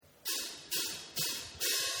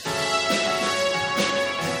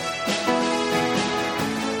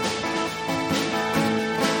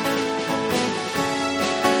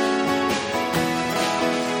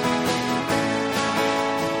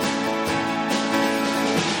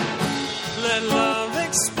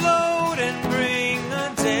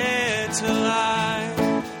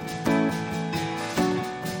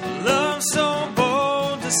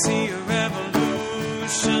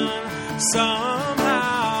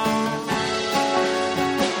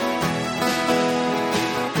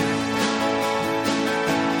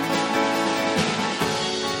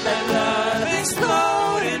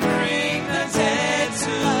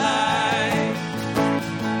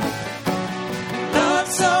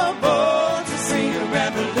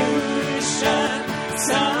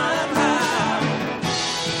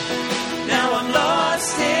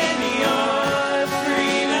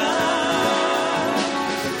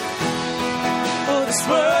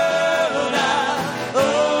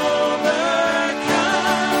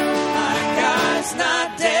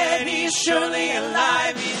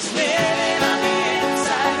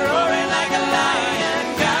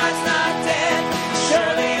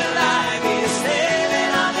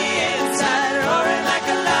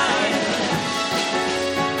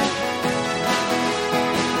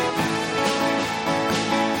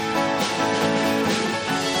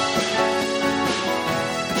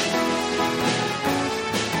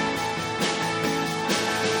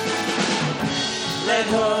Let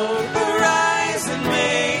hope arise and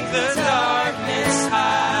make the darkness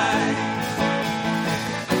hide.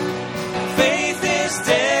 Faith is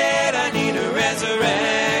dead, I need a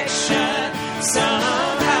resurrection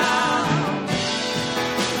somehow.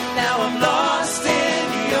 Now I'm lost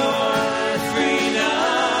in your freedom.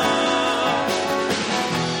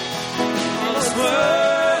 In this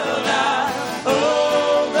world I've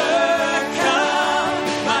overcome.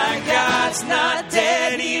 My God's not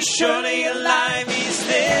dead, He's surely alive. He's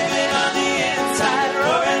living on the inside,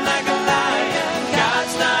 roaring like a lion.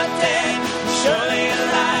 God's not dead, surely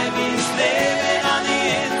alive. He's living on the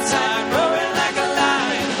inside, roaring like a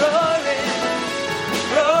lion. Roaring,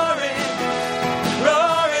 roaring,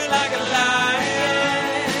 roaring like a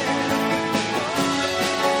lion.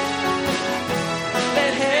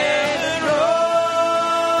 Let heaven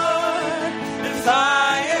roar and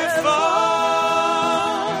fire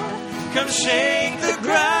fall. Come shake the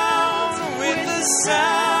ground with the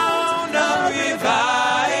sound of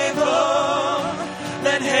revival.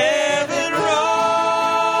 Let heaven roar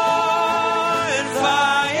and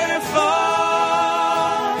fire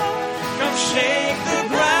fall. Come shake the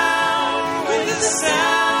ground with the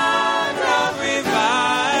sound of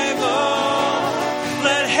revival.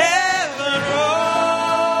 Let heaven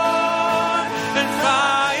roar and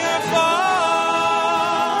fire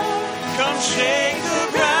fall. Come shake the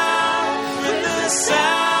ground with the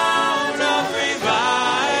sound of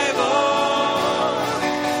revival.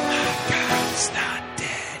 God's not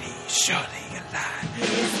dead, He's surely alive.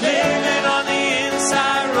 He's living on the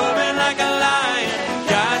inside, roaring like a lion.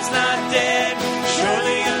 God's not dead,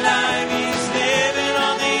 surely alive. He's living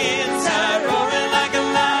on the inside, roaring like a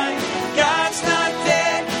lion. God's not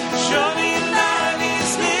dead, surely alive.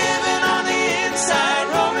 He's living on the inside,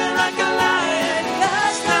 roaring like a lion.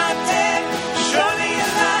 God's not dead, surely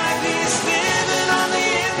alive. He's living on the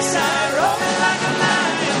inside, roaring like a lion.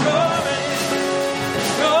 Roaring,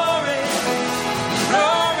 roaring,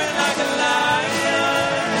 roaring like a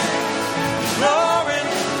lion. Roaring,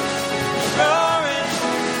 roaring,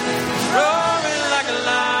 roaring like a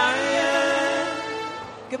lion.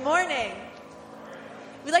 Good morning.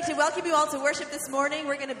 We'd like to welcome you all to worship this morning.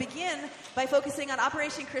 We're going to begin by focusing on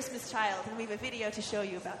Operation Christmas Child, and we have a video to show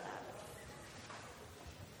you about that.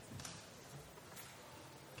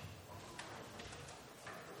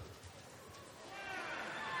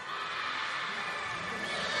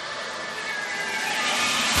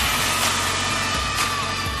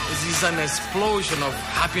 This is an explosion of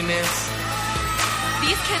happiness.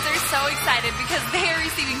 These kids are so excited because they are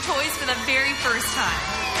receiving toys for the very first time.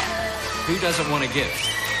 Who doesn't want a gift?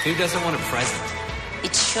 Who doesn't want a present?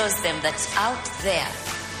 It shows them that out there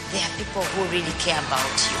are people who really care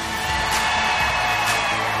about you.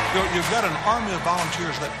 You've got an army of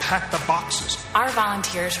volunteers that pack the boxes. Our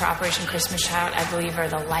volunteers for Operation Christmas Child, I believe, are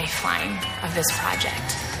the lifeline of this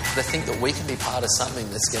project. To think that we can be part of something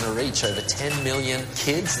that's going to reach over 10 million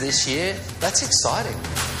kids this year, that's exciting.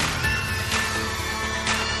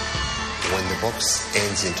 When the box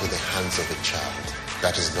ends into the hands of a child,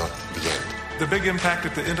 that is not the end. The big impact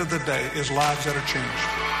at the end of the day is lives that are changed.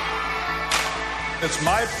 It's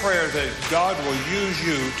my prayer that God will use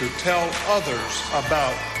you to tell others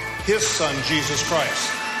about His Son, Jesus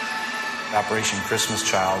Christ. Operation Christmas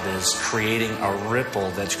Child is creating a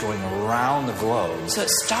ripple that's going around the globe. So it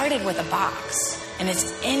started with a box, and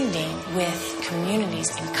it's ending with communities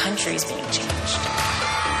and countries being changed.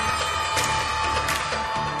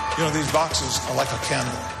 You know, these boxes are like a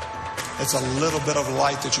candle. It's a little bit of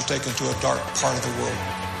light that you take into a dark part of the world,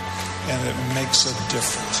 and it makes a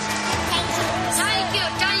difference. Thank you.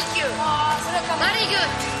 Very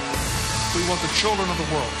good. We want the children of the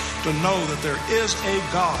world to know that there is a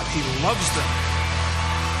God. He loves them.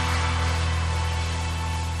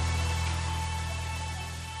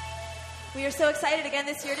 We are so excited again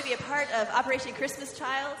this year to be a part of Operation Christmas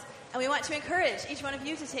Child, and we want to encourage each one of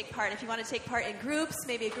you to take part. If you want to take part in groups,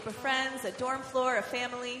 maybe a group of friends, a dorm floor, a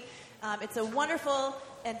family, it's a wonderful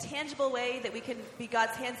and tangible way that we can be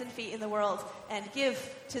God's hands and feet in the world and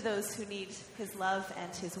give to those who need His love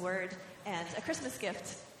and His word and a Christmas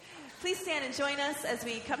gift. Please stand and join us as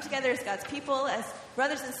we come together as God's people, as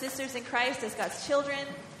brothers and sisters in Christ, as God's children,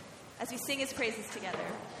 as we sing His praises together.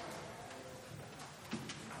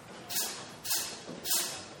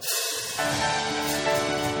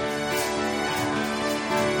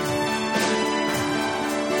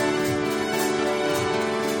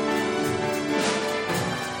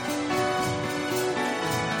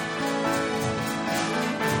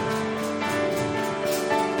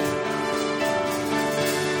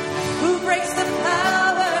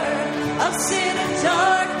 Sin and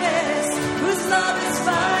darkness, whose love is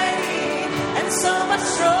mighty and so much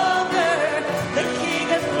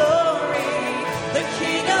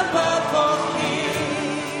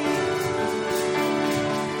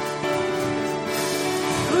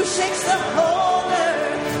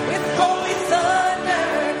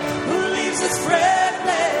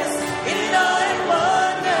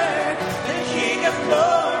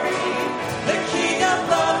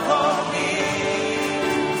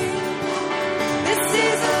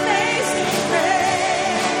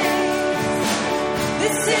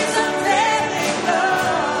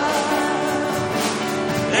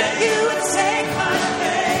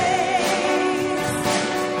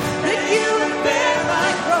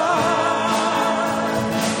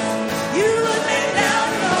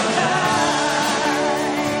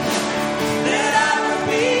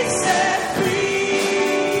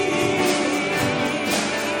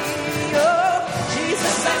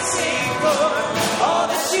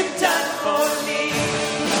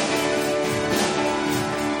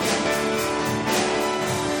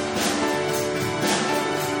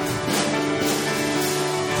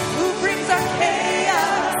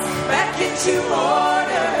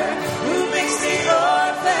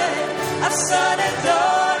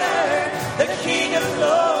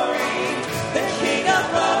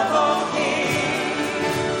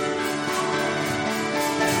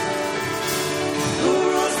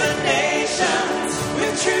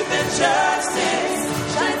truth and justice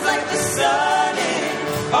shines like the sun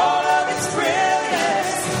in all of its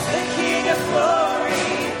brilliance. The King of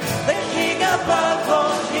glory, the King above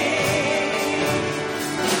all kings.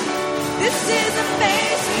 This is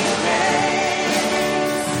amazing grace.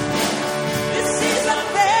 This is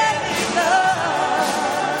unfailing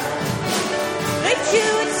love. That you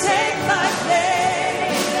would take my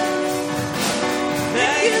place.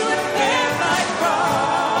 That you would bear my cross.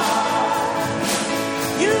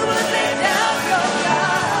 You would lay down your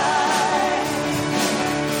life.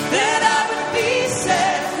 That I would be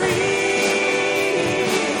set free.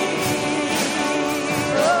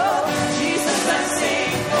 Oh, Jesus, I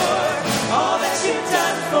sing for all that you've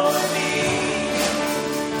done for me.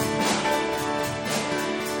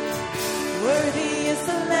 Worthy is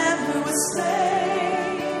the Lamb who was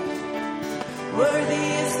slain. Worthy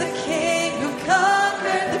is the King who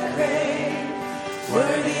conquered the grave.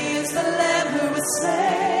 Worthy is the Lamb who was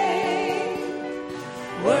slain.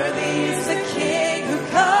 Worthy is the King who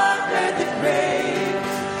conquered the grave.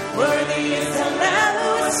 Worthy is the Lamb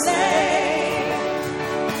who was slain.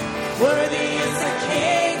 Worthy is the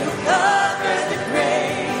King who conquered the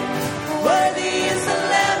grave. Worthy is the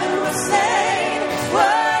Lamb who was slain.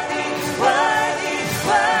 Worthy, worthy,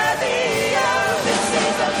 worthy. Oh, this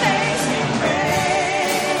is amazing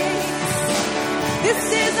grace. This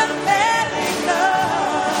is unfailing love.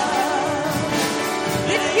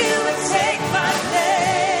 That you would take my place.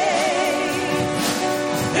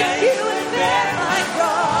 That you would bear my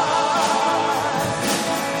cross.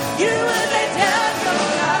 You would lay down your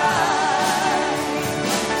life.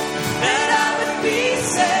 That I would be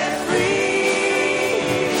set free.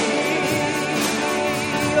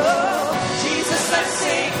 Oh, Jesus, I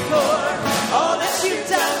sing for all that you've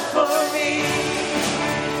done for me.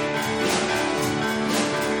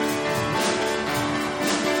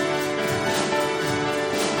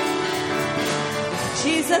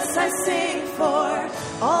 Jesus, I sing for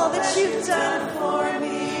all that you've done for me.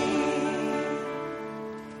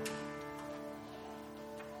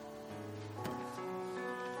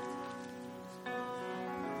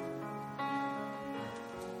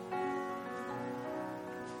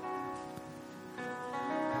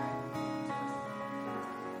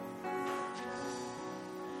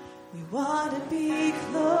 We want to be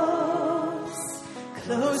close,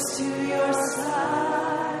 close to your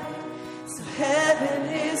side. So heaven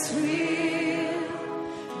is real,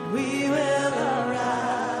 we will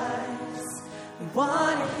arise. We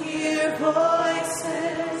want to hear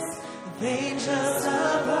voices of angels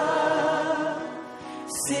above,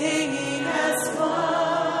 singing as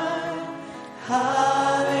one.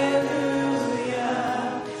 Hallelujah.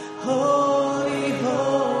 Holy,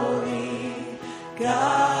 holy,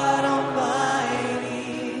 God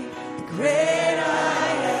Almighty, the great I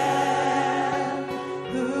am,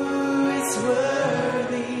 who is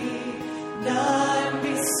worthy, none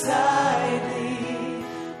beside thee,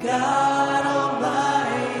 God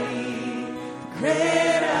Almighty, the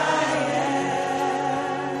great I am.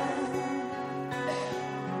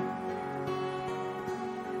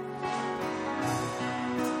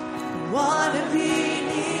 We want to be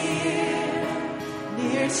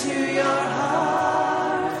near to your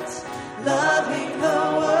heart, loving the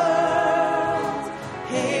world,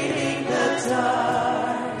 hating the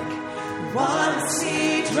dark. We want to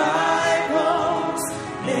see dry bones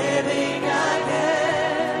living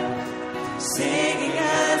again, singing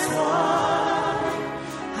as one.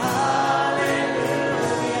 Hallelujah.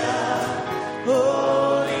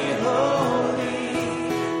 Holy, holy,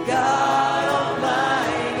 God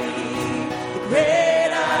Almighty, the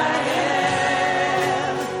great I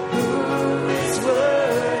am, who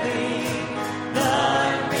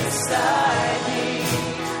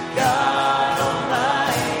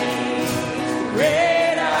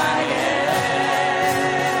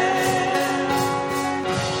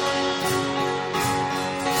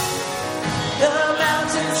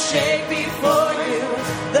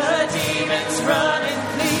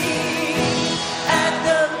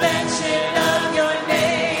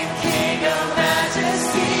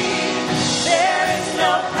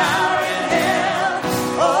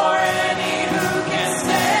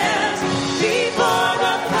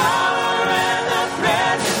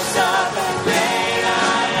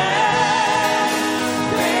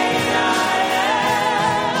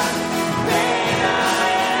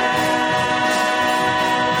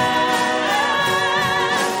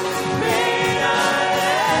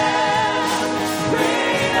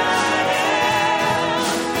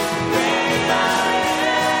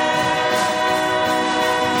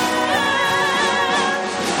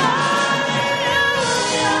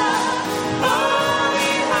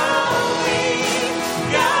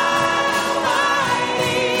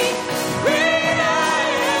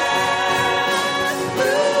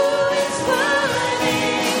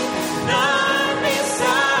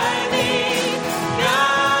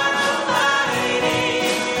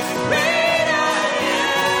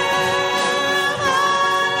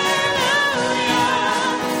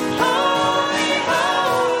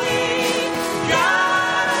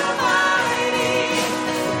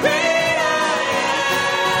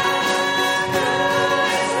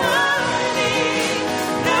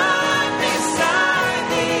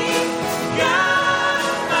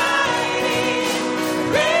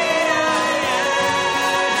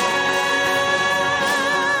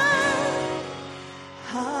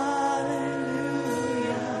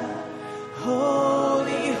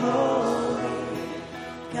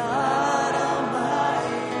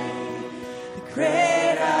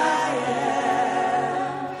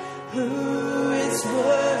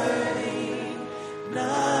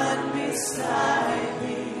beside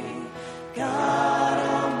me. God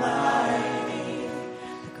Almighty,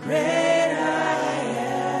 the great I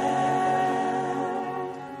am.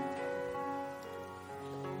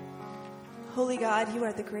 Holy God, you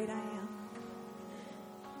are the great I am.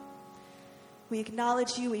 We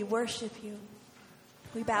acknowledge you, we worship you,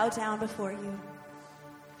 we bow down before you.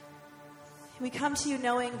 We come to you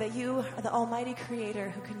knowing that you are the Almighty Creator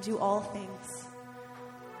who can do all things,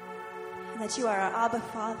 and that you are our Abba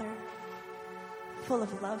Father, full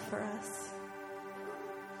of love for us.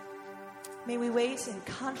 May we wait in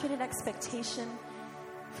confident expectation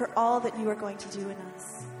for all that you are going to do in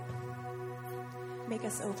us. Make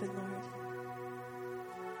us open, Lord.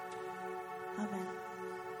 Amen.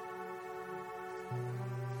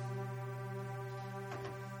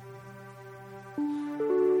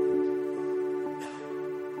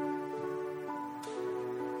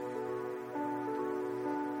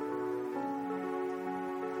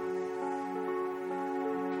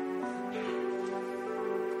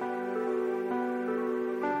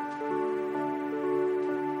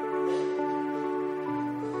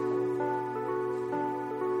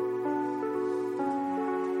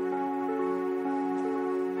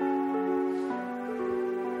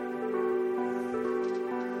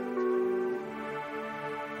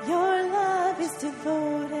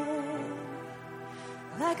 Devoted,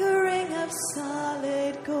 like a ring of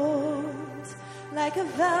solid gold, like a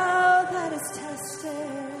vow that is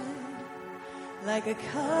tested, like a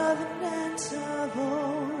covenant of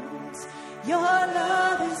old. Your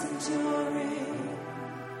love is enduring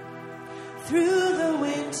through the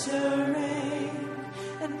winter rain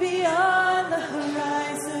and beyond the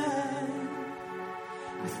horizon,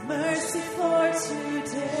 with mercy for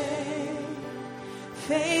today.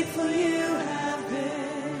 Faithful you have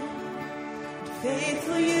been, and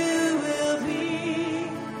faithful you will be.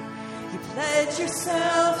 You pledge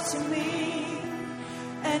yourself to me,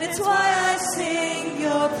 and it's why I sing.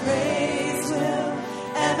 Your praise will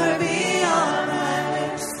ever be on my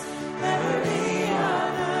lips, ever be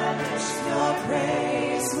on my lips. Your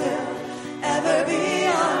praise will ever be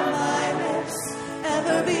on my lips,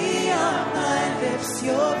 ever be on my lips.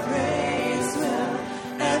 Your praise will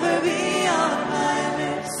ever be on my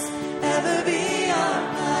lips, ever be on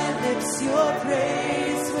my lips. Your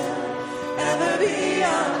praise will ever be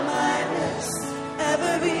on my lips,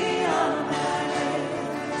 ever be on my lips.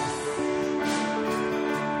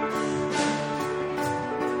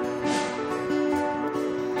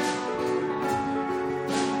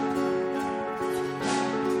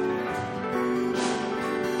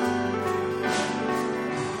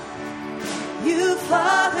 You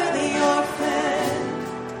father the orphan,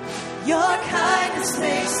 your kindness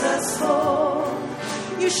makes us whole.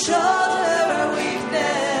 You shoulder our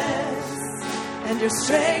weakness, and your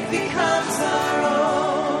strength becomes our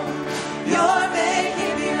own. You're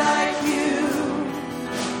making me like you,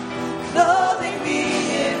 clothing me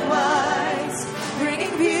in white,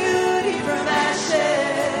 bringing beauty from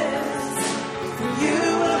ashes. For you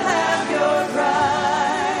will have your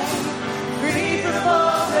bride, free from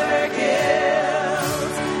all her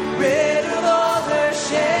guilt, rid of all her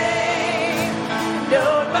shame,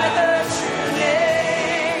 known by her true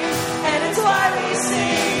name. And it's why we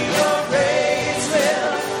sing. Your praise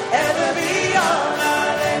will ever be on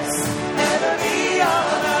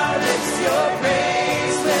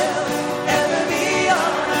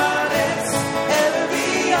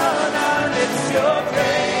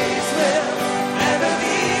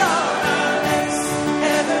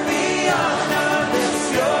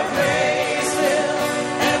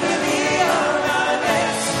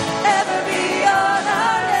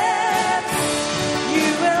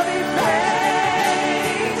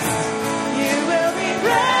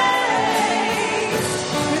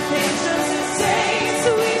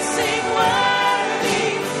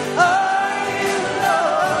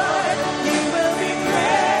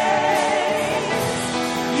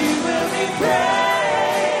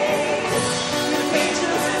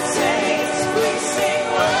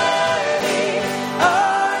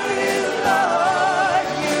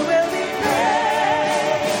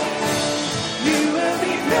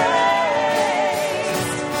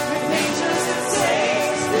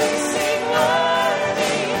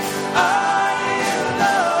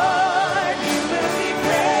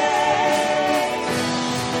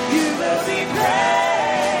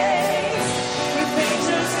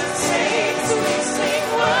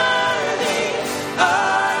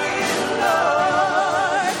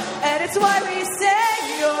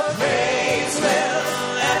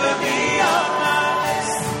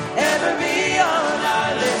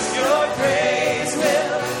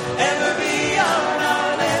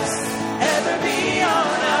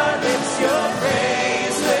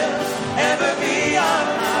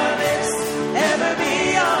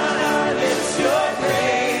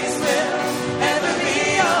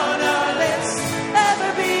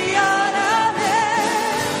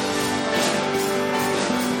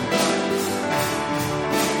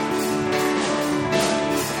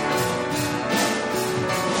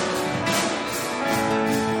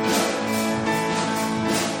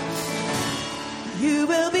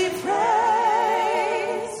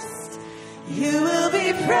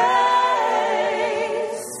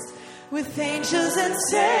angels and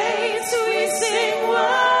saints, we sing,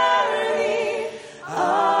 worthy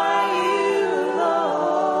are you,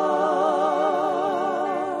 Lord.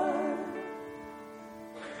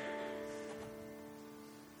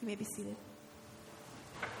 You may be seated.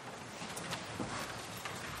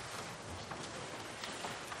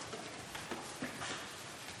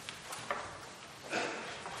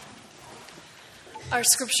 Our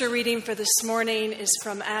scripture reading for this morning is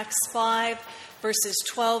from Acts 5, verses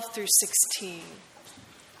 12 through 16.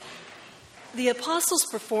 The apostles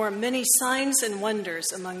performed many signs and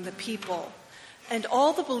wonders among the people, and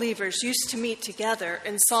all the believers used to meet together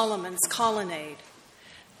in Solomon's colonnade.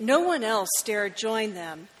 No one else dared join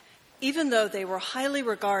them, even though they were highly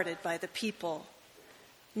regarded by the people.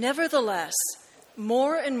 Nevertheless,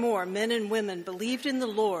 more and more men and women believed in the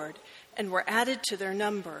Lord and were added to their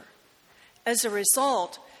number. As a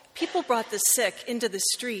result, people brought the sick into the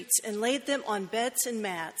streets and laid them on beds and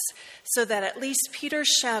mats so that at least Peter's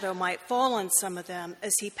shadow might fall on some of them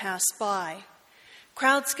as he passed by.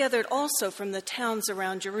 Crowds gathered also from the towns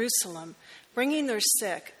around Jerusalem, bringing their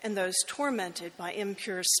sick and those tormented by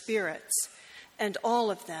impure spirits, and all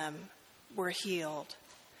of them were healed.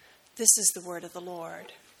 This is the word of the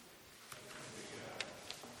Lord.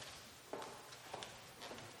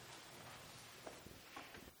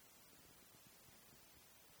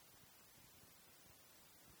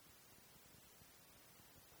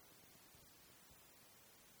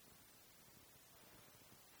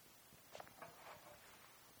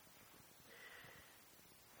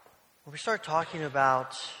 When we start talking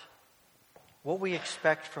about what we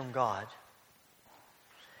expect from God,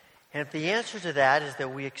 and if the answer to that is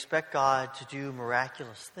that we expect God to do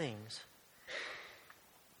miraculous things,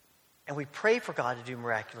 and we pray for God to do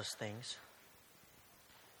miraculous things,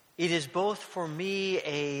 it is both for me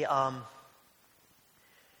I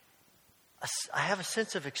have a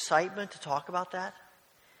sense of excitement to talk about that,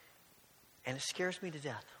 and it scares me to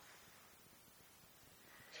death.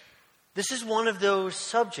 This is one of those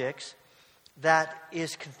subjects that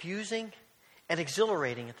is confusing and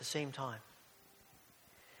exhilarating at the same time.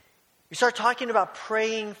 You start talking about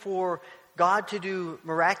praying for God to do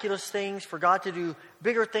miraculous things, for God to do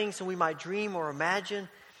bigger things than we might dream or imagine.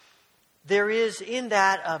 There is in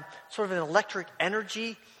that sort of an electric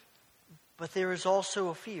energy, but there is also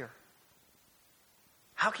a fear.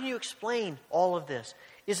 How can you explain all of this?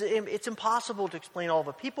 It's impossible to explain all of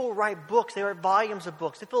it. People write books. They write volumes of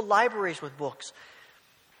books. They fill libraries with books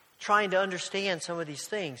trying to understand some of these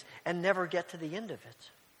things and never get to the end of it.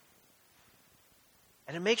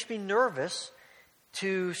 And it makes me nervous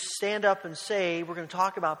to stand up and say, we're going to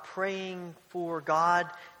talk about praying for God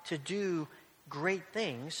to do great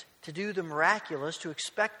things, to do the miraculous, to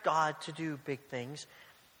expect God to do big things.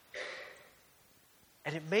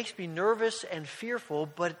 And it makes me nervous and fearful,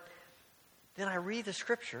 but then I read the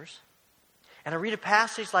scriptures, and I read a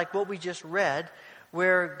passage like what we just read,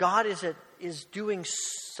 where God is doing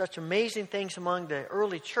such amazing things among the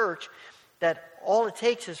early church that all it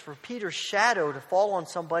takes is for Peter's shadow to fall on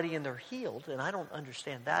somebody and they're healed, and I don't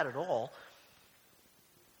understand that at all.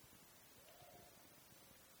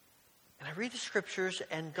 And I read the scriptures,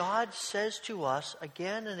 and God says to us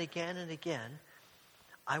again and again and again,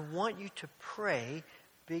 I want you to pray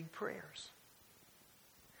big prayers.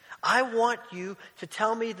 I want you to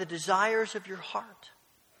tell me the desires of your heart.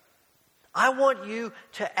 I want you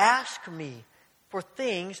to ask me for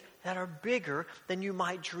things that are bigger than you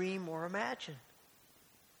might dream or imagine.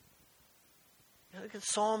 Look at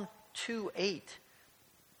Psalm 2:8.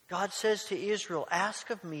 God says to Israel,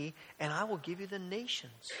 ask of me and I will give you the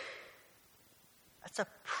nations. That's a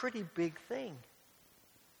pretty big thing.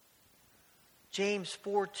 James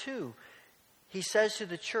 4:2. He says to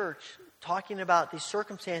the church, talking about these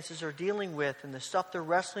circumstances they're dealing with and the stuff they're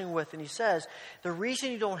wrestling with, and he says, the reason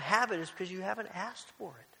you don't have it is because you haven't asked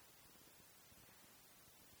for it.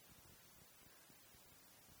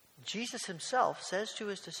 Jesus himself says to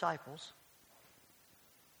his disciples,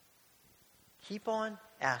 keep on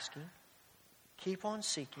asking, keep on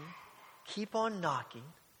seeking, keep on knocking.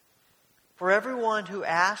 For everyone who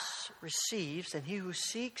asks receives, and he who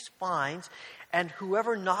seeks finds, and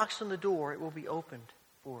whoever knocks on the door, it will be opened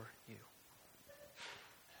for you.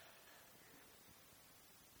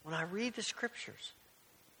 When I read the scriptures,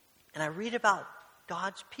 and I read about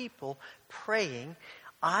God's people praying,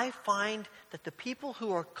 I find that the people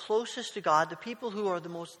who are closest to God, the people who are the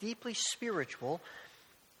most deeply spiritual,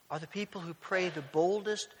 are the people who pray the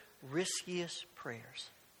boldest, riskiest prayers.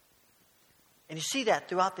 And you see that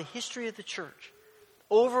throughout the history of the church.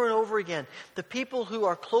 Over and over again. The people who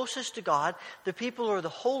are closest to God, the people who are the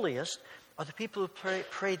holiest, are the people who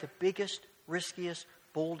pray the biggest, riskiest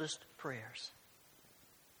boldest prayers.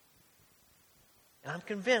 And I'm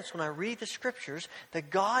convinced when I read the Scriptures that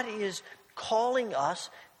God is calling us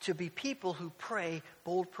to be people who pray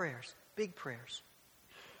bold prayers, big prayers,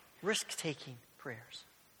 risk-taking prayers.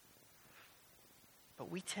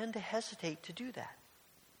 But we tend to hesitate to do that.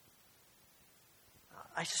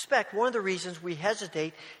 I suspect one of the reasons we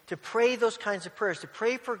hesitate to pray those kinds of prayers, to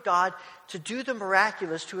pray for God to do the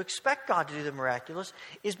miraculous, to expect God to do the miraculous,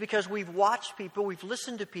 is because we've watched people, we've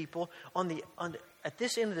listened to people at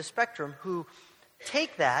this end of the spectrum who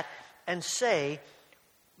take that and say,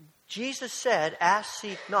 Jesus said, ask,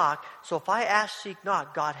 seek, knock, so if I ask, seek,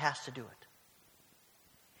 knock, God has to do it.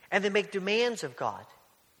 And they make demands of God.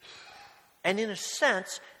 And in a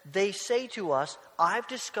sense, they say to us, I've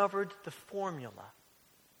discovered the formula.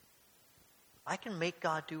 I can make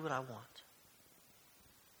God do what I want.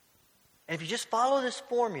 And if you just follow this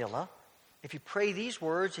formula, if you pray these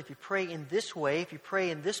words, if you pray in this way, if you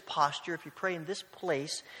pray in this posture, if you pray in this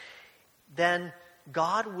place, then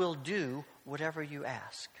God will do whatever you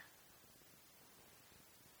ask.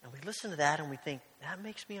 And we listen to that and we think, that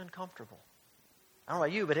makes me uncomfortable. I don't know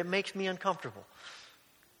about you, but it makes me uncomfortable.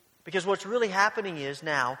 Because what's really happening is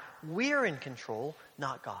now, we're in control,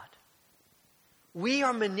 not God. We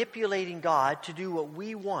are manipulating God to do what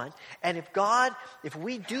we want. And if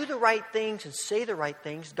we do the right things and say the right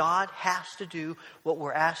things, God has to do what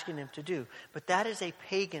we're asking Him to do. But that is a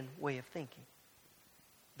pagan way of thinking.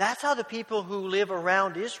 That's how the people who live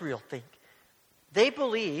around Israel think. They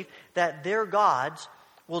believe that their gods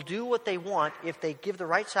will do what they want if they give the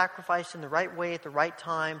right sacrifice in the right way at the right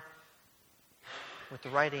time with the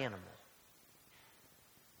right animal.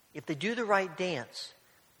 If they do the right dance,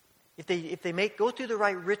 if they go through the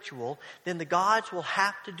right ritual, then the gods will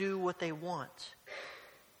have to do what they want.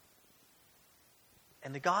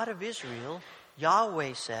 And the God of Israel,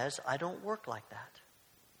 Yahweh, says, I don't work like that.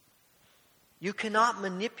 You cannot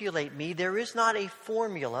manipulate me. There is not a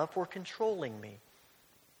formula for controlling me.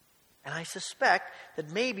 And I suspect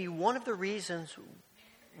that maybe one of the reasons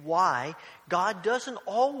why God doesn't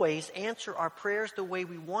always answer our prayers the way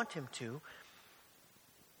we want Him to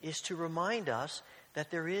is to remind us that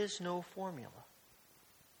there is no formula.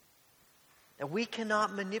 That we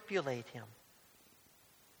cannot manipulate Him.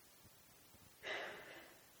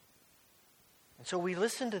 And so we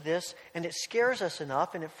listen to this, and it scares us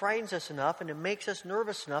enough, and it frightens us enough, and it makes us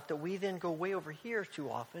nervous enough that we then go way over here too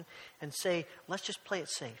often and say, let's just play it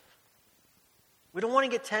safe. We don't want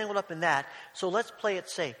to get tangled up in that, so let's play it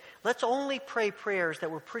safe. Let's only pray prayers that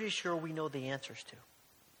we're pretty sure we know the answers to.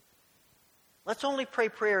 Let's only pray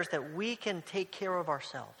prayers that we can take care of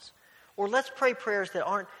ourselves. Or let's pray prayers that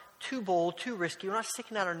aren't too bold, too risky. We're not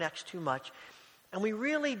sticking out our necks too much. And we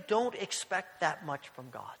really don't expect that much from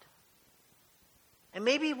God. And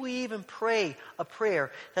maybe we even pray a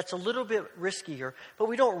prayer that's a little bit riskier, but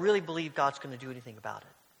we don't really believe God's going to do anything about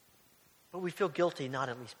it. But we feel guilty not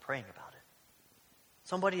at least praying about it.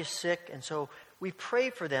 Somebody is sick, and so we pray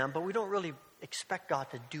for them, but we don't really expect God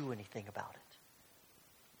to do anything about it.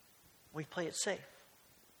 We play it safe.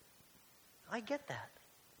 I get that.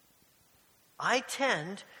 I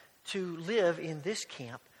tend to live in this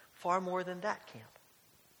camp far more than that camp.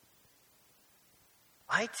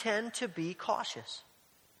 I tend to be cautious.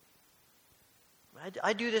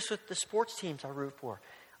 I do this with the sports teams I root for.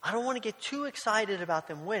 I don't want to get too excited about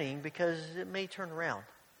them winning because it may turn around.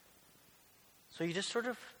 So you just sort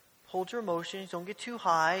of hold your emotions. Don't get too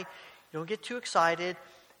high. You don't get too excited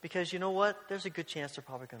because you know what? There's a good chance they're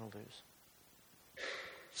probably going to lose.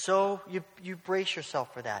 So you brace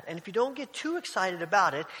yourself for that. And if you don't get too excited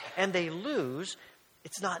about it and they lose,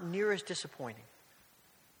 it's not near as disappointing.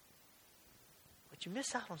 But you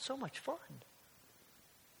miss out on so much fun.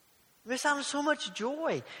 You miss out on so much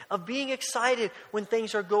joy of being excited when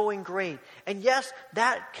things are going great. And yes,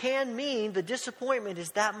 that can mean the disappointment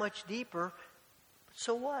is that much deeper. But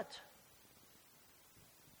so what?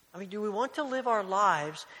 I mean, do we want to live our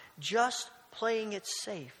lives just playing it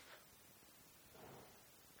safe?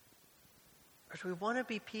 Or do we want to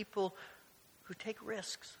be people who take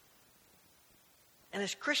risks? And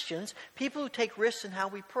as Christians, people who take risks in how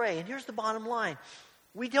we pray. And here's the bottom line.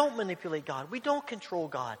 We don't manipulate God. We don't control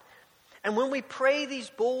God. And when we pray these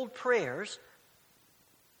bold prayers,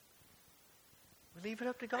 we leave it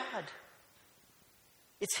up to God.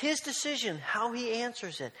 It's His decision how He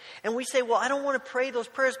answers it. And we say, well, I don't want to pray those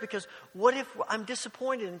prayers because what if I'm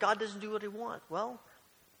disappointed and God doesn't do what He wants? Well,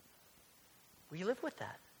 we live with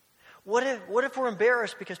that. What if we're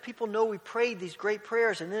embarrassed because people know we prayed these great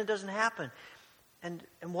prayers and then it doesn't happen? And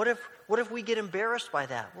what if we get embarrassed by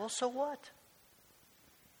that? Well, so what?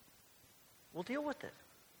 We'll deal with it.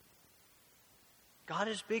 God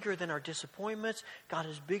is bigger than our disappointments. God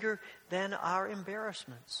is bigger than our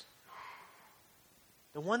embarrassments.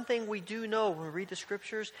 The one thing we do know when we read the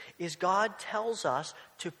Scriptures is God tells us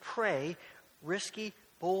to pray risky,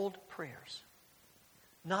 bold prayers.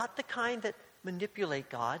 Not the kind that manipulate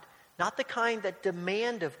God, not the kind that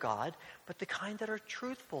demand of God, but the kind that are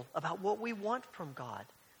truthful about what we want from God.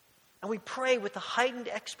 And we pray with a heightened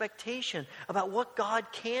expectation about what God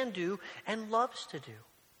can do and loves to do.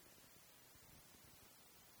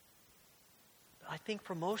 I think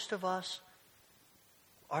for most of us,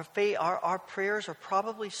 our prayers are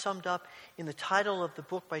probably summed up in the title of the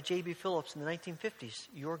book by J.B. Phillips in the 1950s,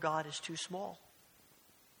 Your God is Too Small.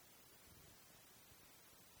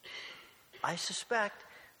 I suspect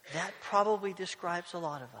that probably describes a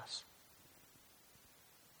lot of us.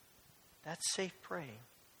 That's safe praying.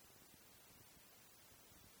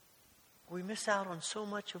 We miss out on so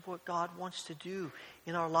much of what God wants to do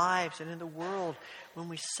in our lives and in the world when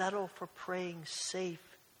we settle for praying safe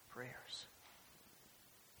prayers.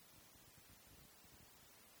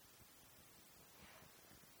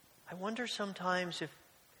 I wonder sometimes if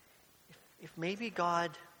maybe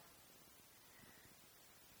God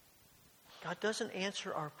doesn't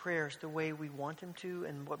answer our prayers the way we want Him to,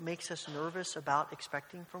 and what makes us nervous about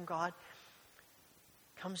expecting from God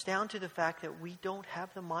comes down to the fact that we don't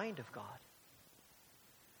have the mind of God.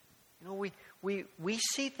 You know, we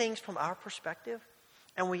see things from our perspective,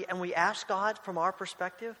 and we ask God from our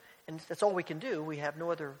perspective, and that's all we can do. We have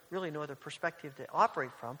no other perspective to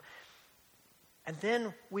operate from. And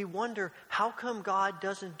then we wonder, how come God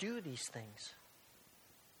doesn't do these things?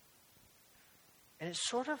 And it's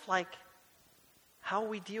sort of like how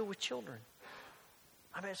we deal with children.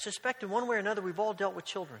 I mean, I suspect in one way or another we've all dealt with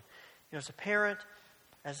children. You know, as a parent,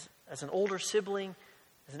 as an older sibling,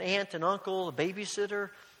 as an aunt, an uncle, a babysitter.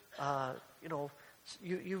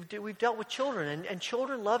 We've dealt with children, and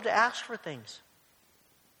children love to ask for things.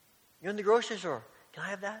 You're in the grocery store. Can I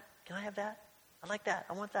have that? Can I have that? I like that.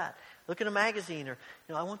 I want that. Look at a magazine, or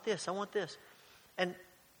I want this. I want this. And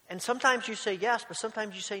sometimes you say yes, but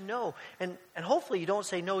sometimes you say no. And hopefully you don't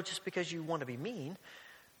say no just because you want to be mean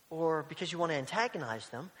or because you want to antagonize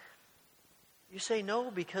them. You say no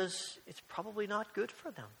because it's probably not good for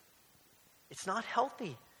them. It's not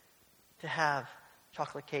healthy to have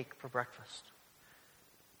chocolate cake for breakfast.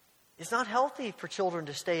 It's not healthy for children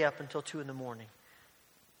to stay up until 2 a.m.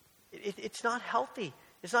 It's not healthy.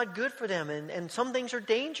 It's not good for them, and some things are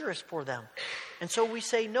dangerous for them. And so we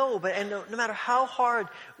say no, no matter how hard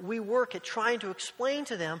we work at trying to explain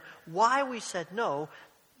to them why we said no,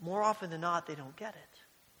 more often than not, they don't get it.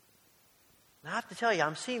 And I have to tell you,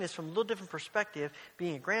 I'm seeing this from a little different perspective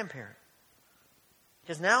being a grandparent.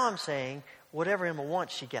 Because now I'm saying, whatever Emma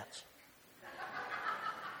wants, she gets.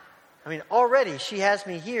 I mean, already she has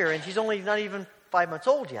me here, and she's only not even 5 months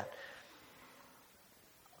old yet.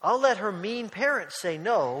 I'll let her mean parents say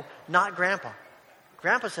no, not Grandpa.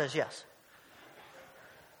 Grandpa says yes.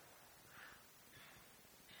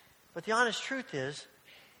 But the honest truth is,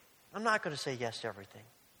 I'm not going to say yes to everything.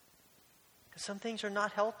 Because some things are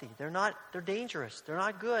not healthy. They're dangerous. They're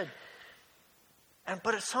not good.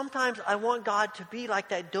 But sometimes I want God to be like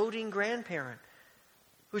that doting grandparent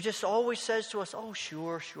who just always says to us, oh,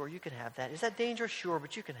 sure, you can have that. Is that dangerous? Sure,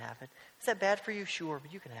 but you can have it. Is that bad for you? Sure,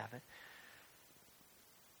 but you can have it.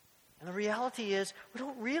 And the reality is, we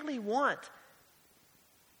don't really want,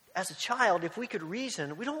 as a child, if we could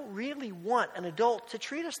reason, we don't really want an adult to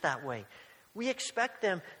treat us that way. We expect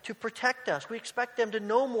them to protect us. We expect them to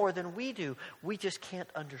know more than we do. We just can't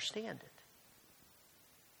understand it.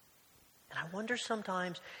 And I wonder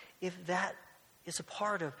sometimes if that is a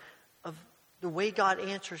part of the way God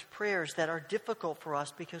answers prayers that are difficult for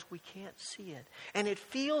us because we can't see it. And it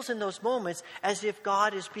feels in those moments as if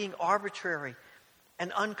God is being arbitrary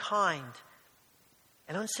and unkind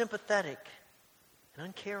and unsympathetic and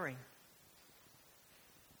uncaring.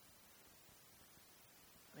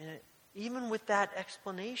 I mean, even with that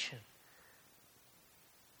explanation,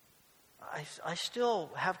 I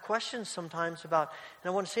still have questions sometimes about,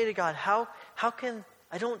 and I want to say to God, how can,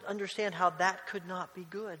 I don't understand how that could not be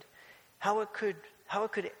good. How it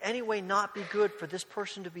could anyway not be good for this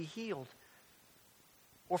person to be healed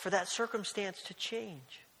or for that circumstance to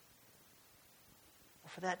change or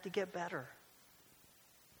for that to get better.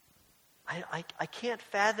 I can't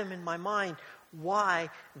fathom in my mind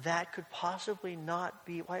why that could possibly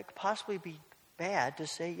be bad to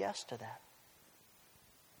say yes to that.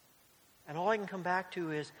 And all I can come back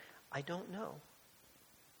to is, I don't know.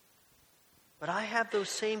 But I have those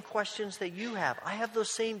same questions that you have. I have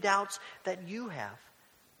those same doubts that you have.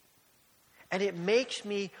 And it makes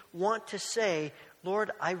me want to say,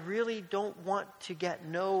 Lord, I really don't want to get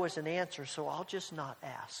no as an answer, so I'll just not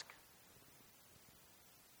ask.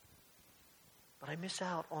 But I miss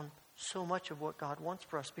out on so much of what God wants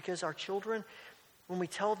for us, because our children, when we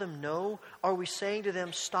tell them no, are we saying to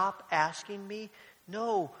them, stop asking me?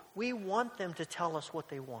 No, we want them to tell us what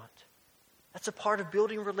they want. That's a part of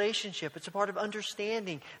building relationship. It's a part of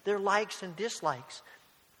understanding their likes and dislikes.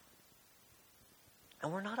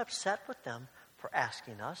 And we're not upset with them for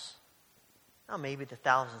asking us. Now, maybe the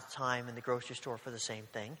 1,000th time in the grocery store for the same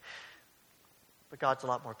thing. But God's a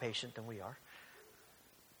lot more patient than we are.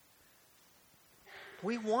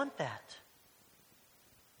 We want that.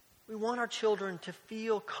 We want our children to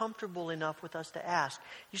feel comfortable enough with us to ask.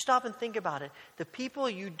 You stop and think about it. The people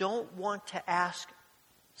you don't want to ask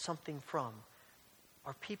something from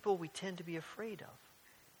are people we tend to be afraid of.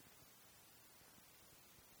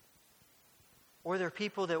 Or they're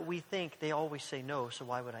people that we think they always say no, so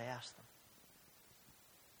why would I ask them?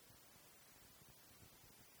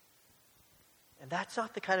 And that's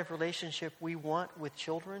not the kind of relationship we want with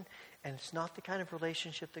children, and it's not the kind of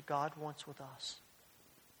relationship that God wants with us.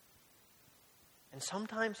 And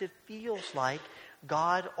sometimes it feels like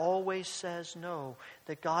God always says no,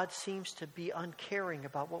 that God seems to be uncaring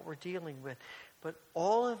about what we're dealing with. But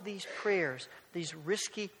all of these prayers, these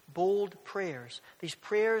risky, bold prayers, these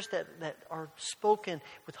prayers that are spoken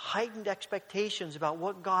with heightened expectations about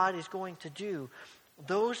what God is going to do,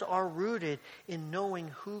 those are rooted in knowing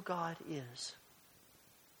who God is.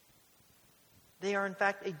 They are, in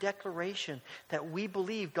fact, a declaration that we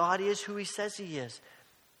believe God is who He says He is.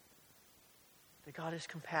 That God is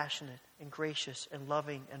compassionate and gracious and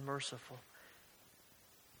loving and merciful.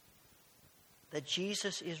 That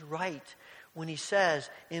Jesus is right when He says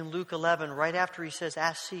in Luke 11, right after He says,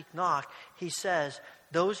 ask, seek, knock, He says,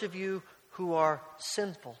 those of you who are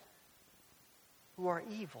sinful, who are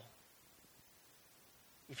evil,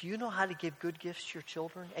 if you know how to give good gifts to your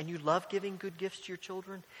children, and you love giving good gifts to your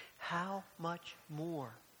children, how much more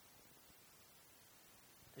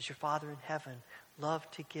does your Father in heaven love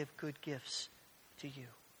to give good gifts to you?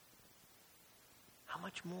 How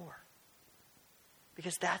much more?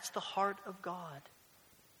 Because that's the heart of God.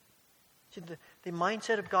 See, the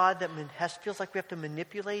mindset of God that feels like we have to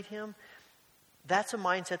manipulate Him, that's a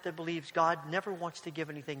mindset that believes God never wants to give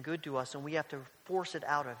anything good to us and we have to force it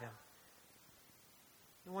out of Him.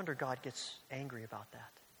 No wonder God gets angry about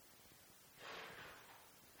that.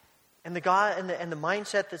 And the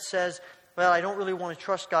mindset that says, well, I don't really want to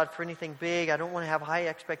trust God for anything big. I don't want to have high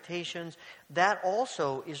expectations. That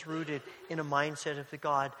also is rooted in a mindset of the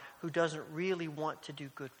God who doesn't really want to do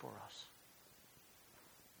good for us.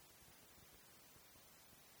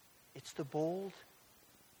 It's the bold,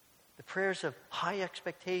 the prayers of high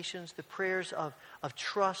expectations, the prayers of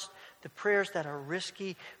trust, the prayers that are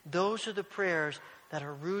risky. Those are the prayers that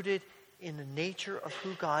are rooted in the nature of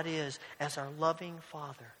who God is as our loving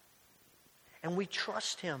Father. And we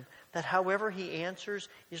trust Him that however He answers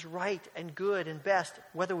is right and good and best,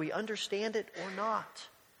 whether we understand it or not.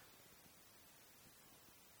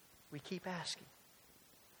 We keep asking.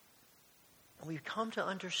 And we've come to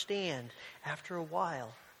understand after a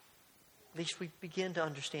while, at least we begin to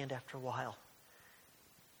understand after a while,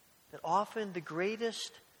 that often the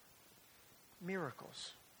greatest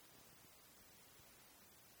miracles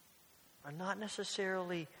are not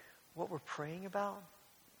necessarily what we're praying about,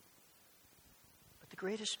 but the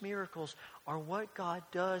greatest miracles are what God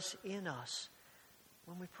does in us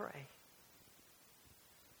when we pray.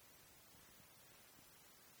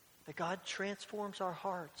 That God transforms our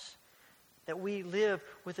hearts, that we live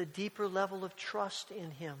with a deeper level of trust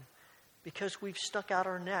in Him because we've stuck out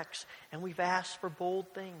our necks and we've asked for bold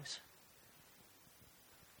things.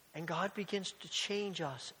 And God begins to change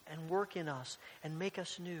us and work in us and make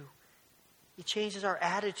us new. He changes our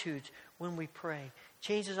attitudes when we pray.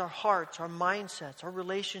 Changes our hearts, our mindsets, our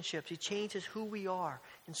relationships. He changes who we are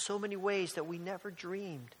in so many ways that we never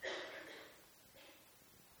dreamed.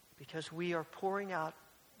 Because we are pouring out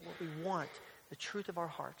what we want, the truth of our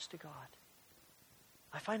hearts to God.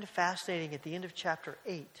 I find it fascinating at the end of chapter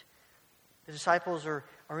 8. The disciples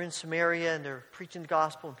are in Samaria and they're preaching the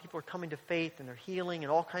gospel and people are coming to faith and they're healing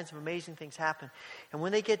and all kinds of amazing things happen. And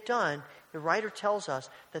when they get done, the writer tells us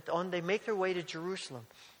that they make their way to Jerusalem.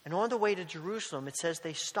 And on the way to Jerusalem, it says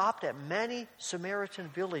they stopped at many Samaritan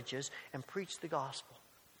villages and preached the gospel.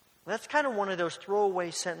 Well, that's kind of one of those throwaway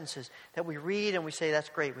sentences that we read and we say, that's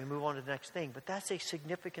great, we move on to the next thing. But that's a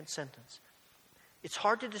significant sentence. It's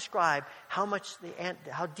hard to describe how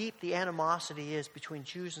deep the animosity is between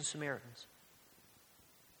Jews and Samaritans.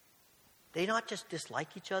 They not just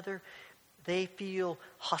dislike each other, they feel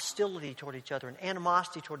hostility toward each other and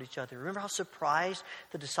animosity toward each other. Remember how surprised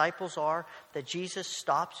the disciples are that Jesus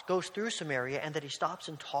goes through Samaria, and that he stops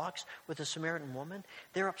and talks with a Samaritan woman?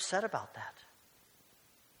 They're upset about that.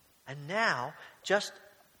 And now, just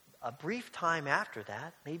a brief time after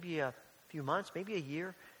that, maybe a few months, maybe a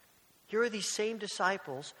year, here are these same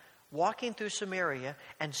disciples walking through Samaria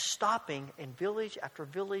and stopping in village after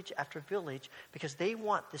village after village, because they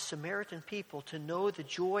want the Samaritan people to know the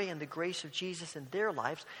joy and the grace of Jesus in their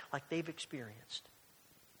lives like they've experienced.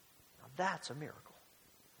 Now that's a miracle.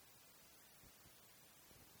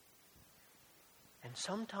 And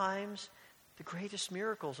sometimes the greatest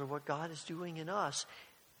miracles are what God is doing in us.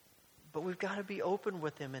 But we've got to be open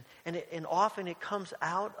with him. And often it comes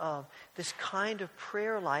out of this kind of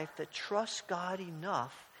prayer life that trusts God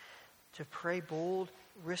enough to pray bold,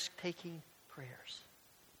 risk-taking prayers.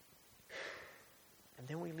 And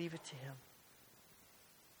then we leave it to him.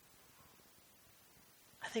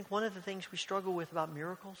 I think one of the things we struggle with about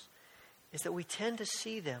miracles is that we tend to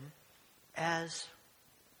see them as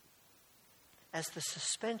the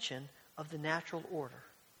suspension of the natural order.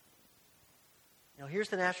 You know, here's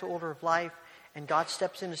the natural order of life, and God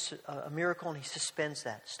steps into a miracle and he suspends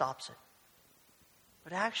that, stops it.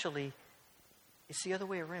 But actually, it's the other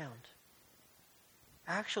way around.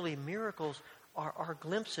 Actually, miracles are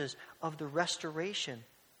glimpses of the restoration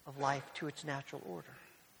of life to its natural order.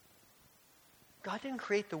 God didn't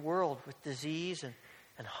create the world with disease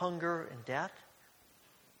and hunger and death.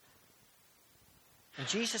 And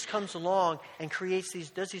Jesus comes along and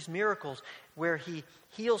does these miracles where he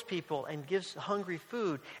heals people and gives hungry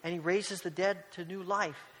food, and he raises the dead to new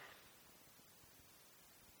life.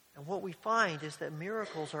 And what we find is that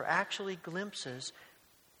miracles are actually glimpses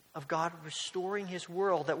of God restoring his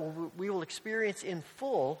world that we will experience in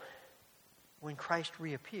full when Christ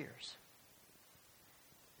reappears.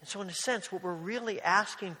 And so in a sense, what we're really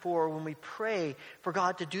asking for when we pray for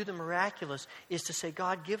God to do the miraculous is to say,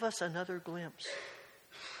 God, give us another glimpse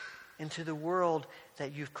into the world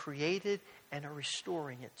that you've created and are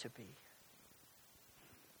restoring it to be.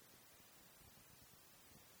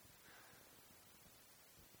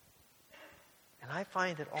 And I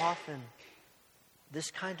find that often this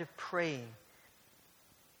kind of praying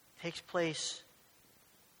takes place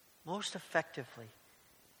most effectively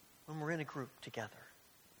when we're in a group together.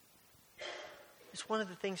 It's one of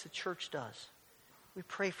the things the church does. We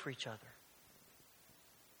pray for each other.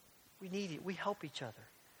 We need it. We help each other.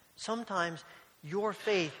 Sometimes your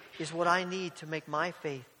faith is what I need to make my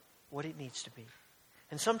faith what it needs to be.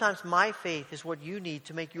 And sometimes my faith is what you need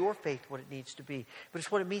to make your faith what it needs to be. But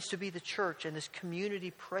it's what it means to be the church and this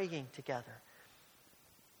community praying together.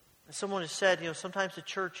 And someone has said, sometimes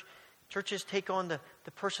churches take on the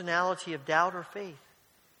personality of doubt or faith.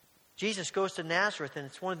 Jesus goes to Nazareth, and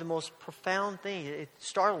it's one of the most profound things. It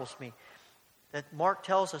startles me that Mark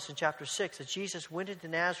tells us in chapter 6 that Jesus went into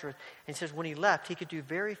Nazareth, and says when he left, he could do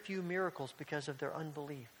very few miracles because of their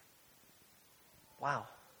unbelief. Wow.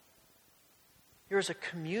 Here's a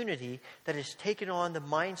community that has taken on the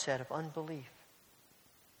mindset of unbelief.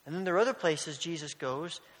 And then there are other places Jesus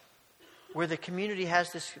goes where the community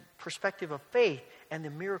has this perspective of faith, and the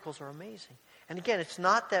miracles are amazing. And again, it's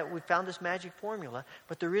not that we found this magic formula,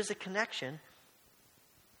 but there is a connection.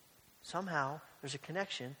 Somehow, there's a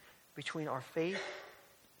connection between our faith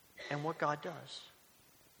and what God does.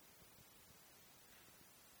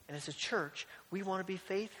 And as a church, we want to be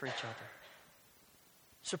faith for each other.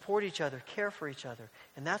 Support each other, care for each other.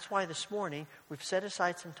 And that's why this morning, we've set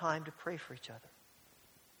aside some time to pray for each other.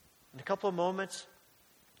 In a couple of moments,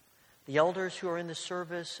 the elders who are in the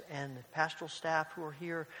service and the pastoral staff who are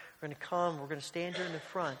here are going to come. We're going to stand here in the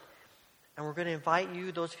front. And we're going to invite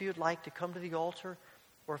you, those of you who'd like to come to the altar,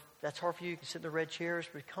 or if that's hard for you, you can sit in the red chairs,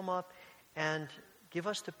 but come up and give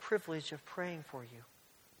us the privilege of praying for you.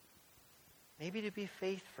 Maybe to be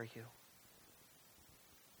faith for you.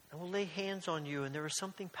 And we'll lay hands on you, and there is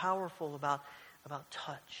something powerful about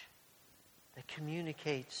touch that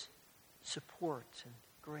communicates support and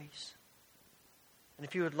grace. And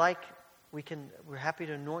if you would like, we're happy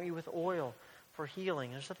to anoint you with oil for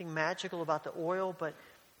healing. There's nothing magical about the oil, but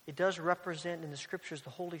it does represent in the Scriptures the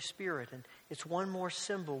Holy Spirit. And it's one more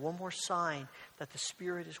symbol, one more sign that the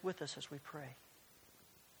Spirit is with us as we pray.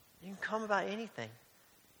 You can come about anything.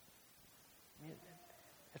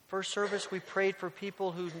 At first service, we prayed for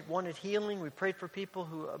people who wanted healing. We prayed for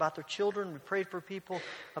people about their children. We prayed for people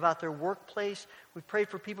about their workplace. We prayed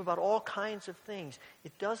for people about all kinds of things.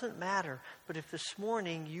 It doesn't matter. But if this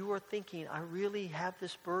morning you are thinking, I really have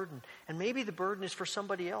this burden, and maybe the burden is for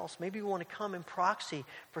somebody else. Maybe you want to come in proxy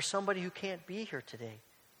for somebody who can't be here today.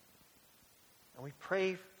 And we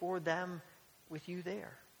pray for them with you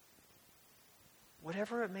there.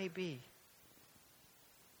 Whatever it may be,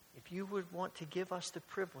 if you would want to give us the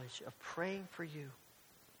privilege of praying for you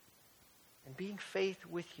and being faith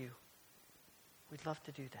with you, we'd love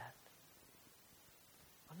to do that.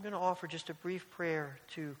 I'm going to offer just a brief prayer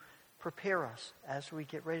to prepare us as we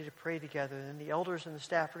get ready to pray together. And the elders and the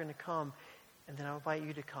staff are going to come, and then I'll invite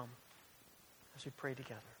you to come as we pray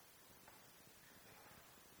together.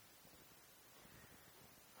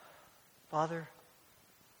 Father,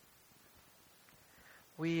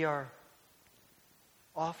 we are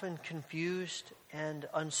often confused and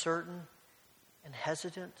uncertain and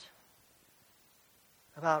hesitant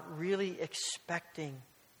about really expecting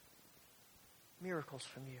miracles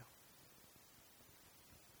from you.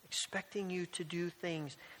 Expecting you to do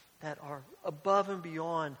things that are above and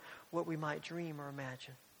beyond what we might dream or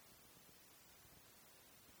imagine.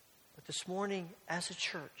 But this morning, as a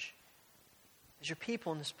church, as your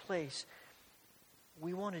people in this place,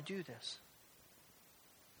 we want to do this.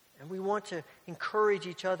 And we want to encourage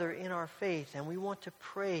each other in our faith, and we want to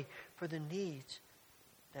pray for the needs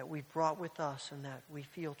that we've brought with us and that we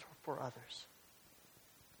feel for others.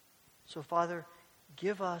 So, Father,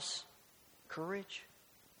 give us courage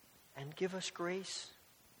and give us grace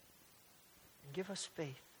and give us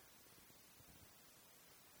faith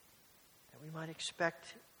that we might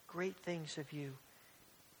expect great things of you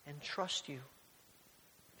and trust you,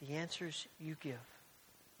 the answers you give.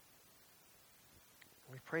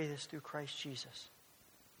 We pray this through Christ Jesus.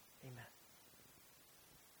 Amen.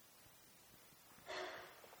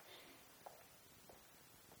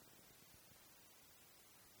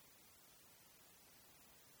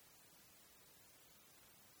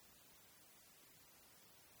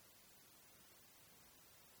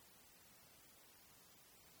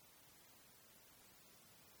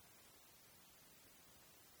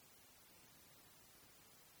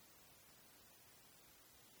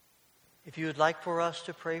 If you would like for us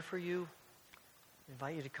to pray for you, I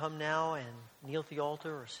invite you to come now and kneel at the altar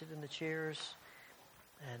or sit in the chairs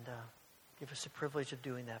and give us the privilege of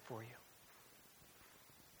doing that for you.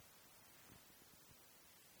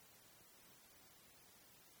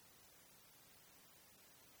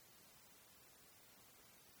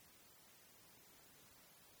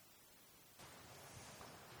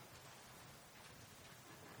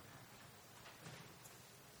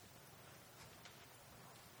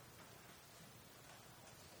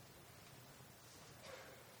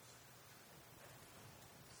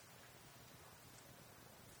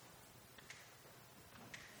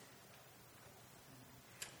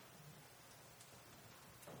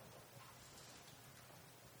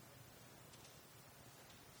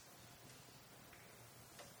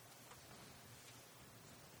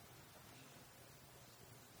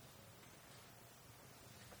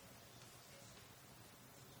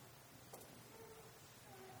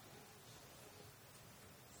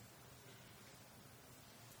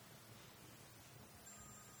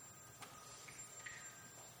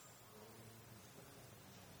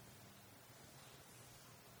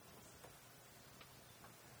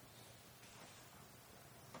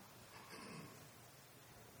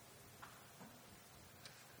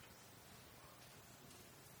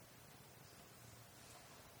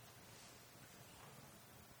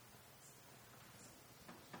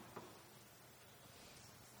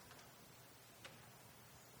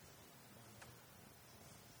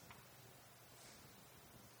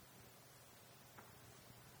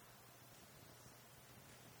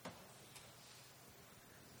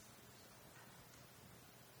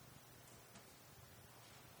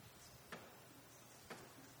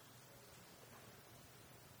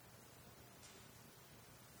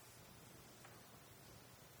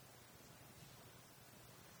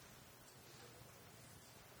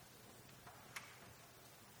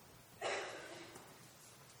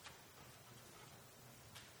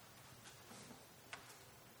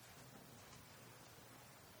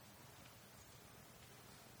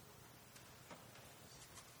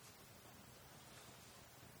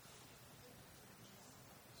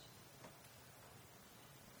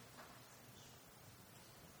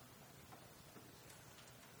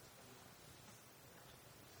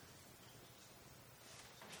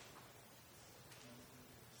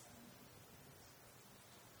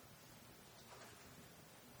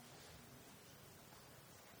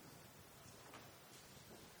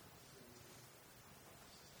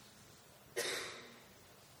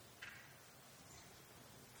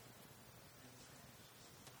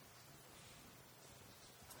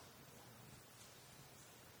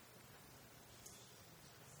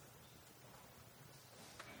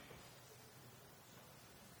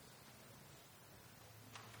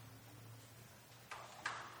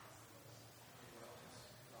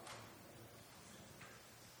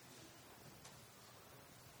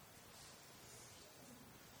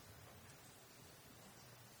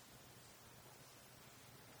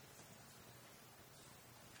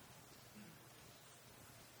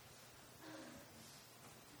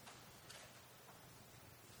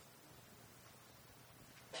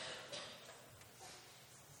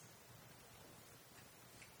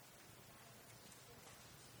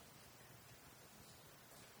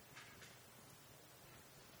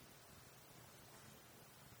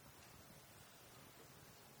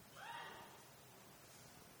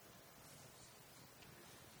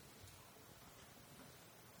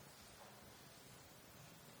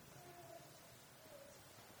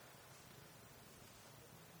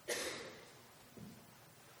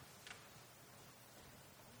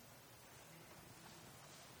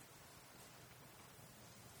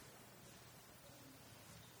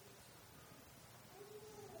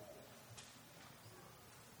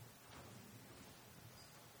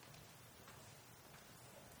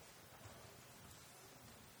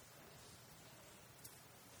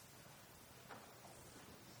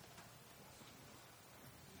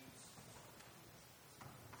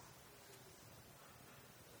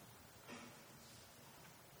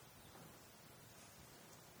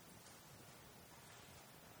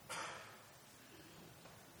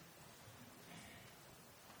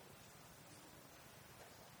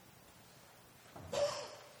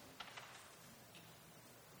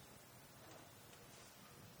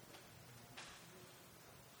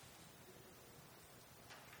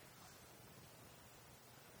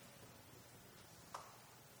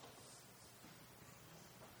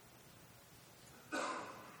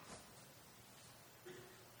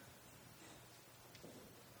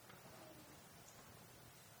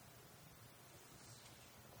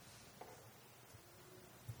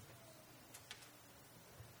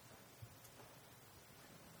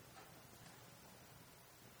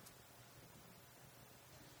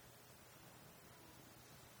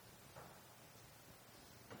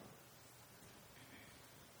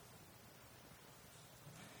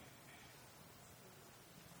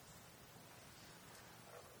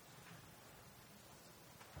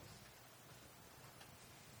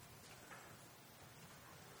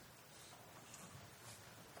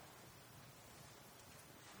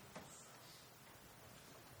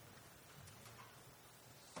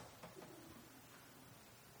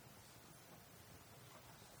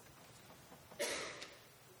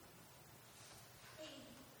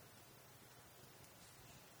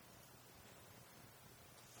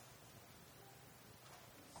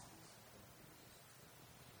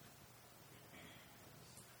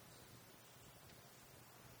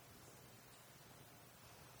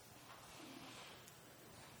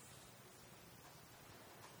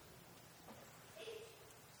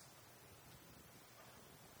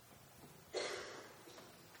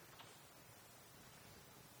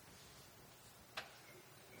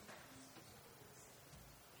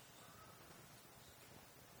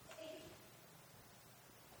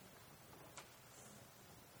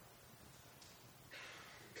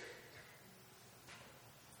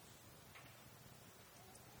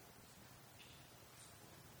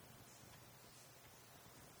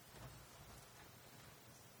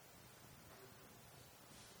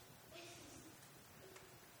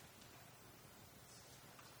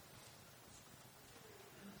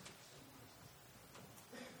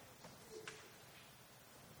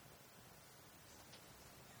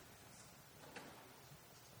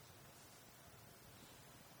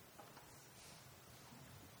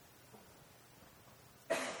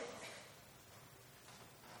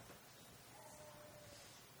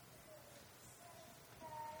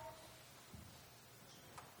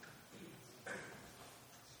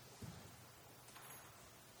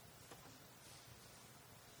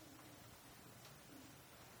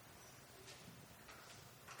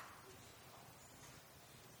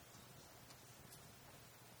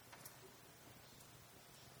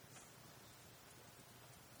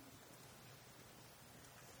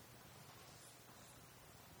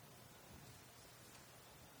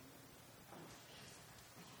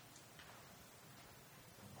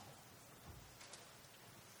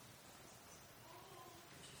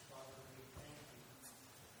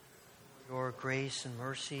 grace and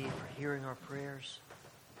mercy, for hearing our prayers.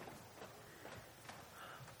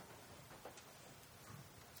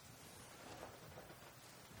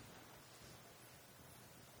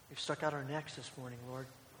 We've stuck out our necks this morning, Lord.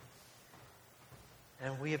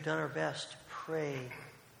 And we have done our best to pray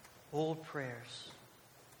bold prayers,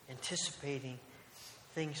 anticipating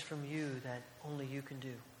things from you that only you can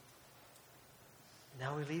do.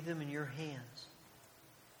 Now we leave them in your hands.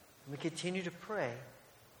 And we continue to pray,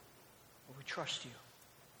 but we trust you.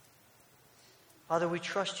 Father, we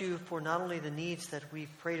trust you for not only the needs that we've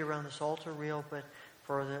prayed around this altar rail, but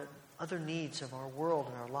for the other needs of our world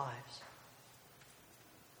and our lives.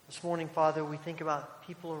 This morning, Father, we think about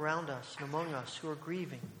people around us and among us who are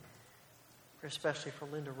grieving, especially for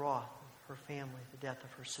Linda Roth and her family, the death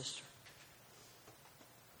of her sister.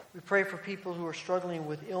 We pray for people who are struggling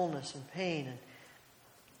with illness and pain, and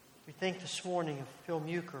we think this morning of Phil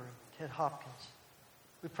Muker and Ted Hopkins.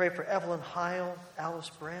 We pray for Evelyn Heil,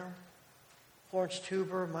 Alice Brown, Florence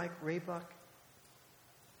Tuber, Mike Raybuck,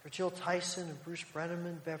 for Jill Tyson and Bruce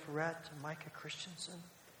Brenneman, Bev Rett and Micah Christensen,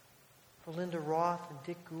 for Linda Roth and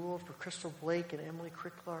Dick Gould, for Crystal Blake and Emily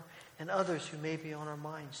Cricklar, and others who may be on our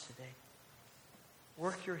minds today.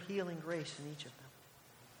 Work your healing grace in each of them.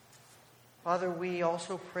 Father, we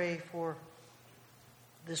also pray for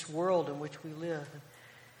this world in which we live. And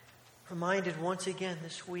reminded once again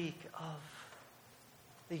this week of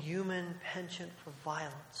the human penchant for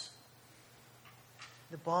violence.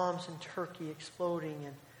 The bombs in Turkey exploding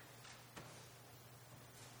and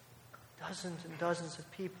dozens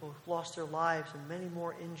of people who've lost their lives and many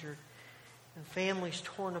more injured and families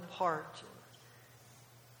torn apart.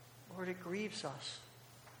 Lord, it grieves us.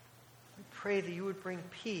 We pray that you would bring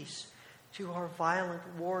peace to our violent,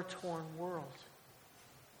 war-torn world.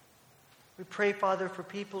 We pray, Father, for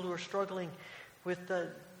people who are struggling with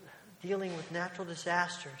dealing with natural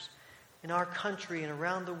disasters in our country and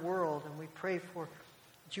around the world, and we pray for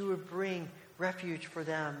that you would bring refuge for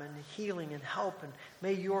them and healing and help, and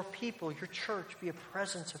may your people, your church, be a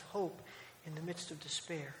presence of hope in the midst of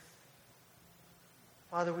despair.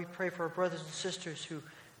 Father, we pray for our brothers and sisters who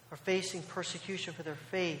are facing persecution for their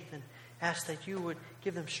faith, and ask that you would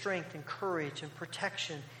give them strength and courage and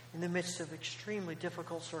protection in the midst of extremely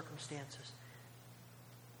difficult circumstances.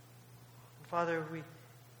 And Father, we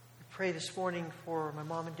pray this morning for my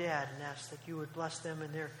mom and dad and ask that you would bless them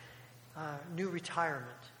in their new retirement.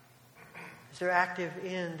 As they're active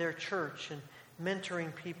in their church and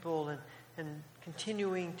mentoring people and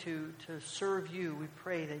continuing to serve you, we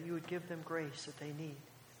pray that you would give them grace that they need.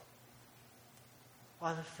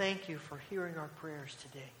 Father, thank you for hearing our prayers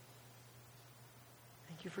today.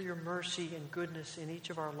 Thank you for your mercy and goodness in each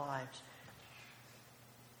of our lives.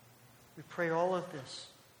 We pray all of this,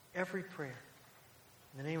 every prayer,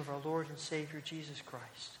 in the name of our Lord and Savior, Jesus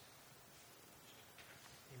Christ.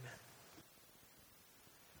 Amen.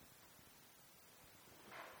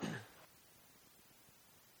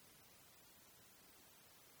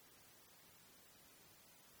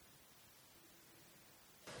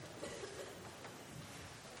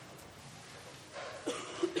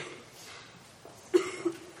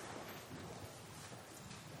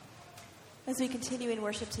 As we continue in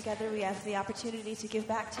worship together, we have the opportunity to give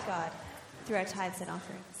back to God through our tithes and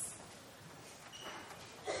offerings.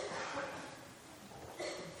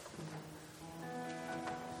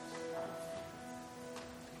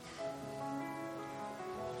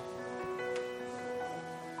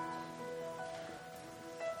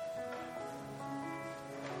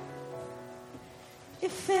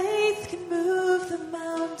 If faith can move the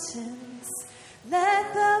mountains,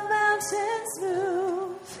 let the mountains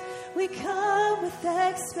move. We come with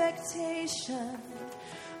expectation,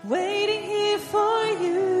 waiting here for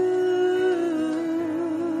you.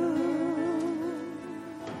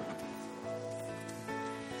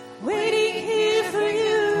 Waiting here for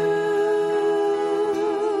you.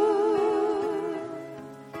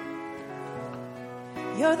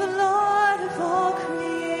 You're the Lord of all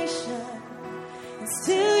creation, and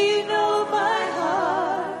still you know my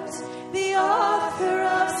heart, the author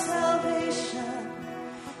of salvation.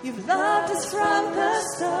 You've loved us from the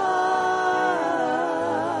start.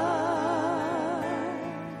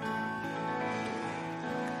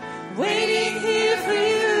 Waiting here for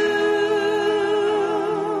you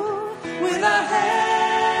with our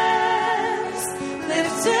hands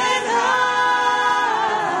lifted high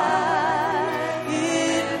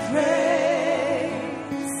in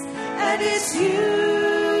praise. And it's you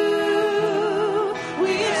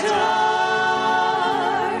we adore,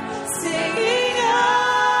 singing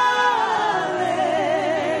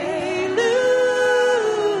hallelujah.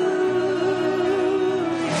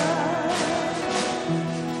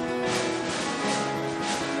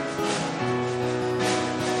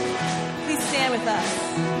 join with us.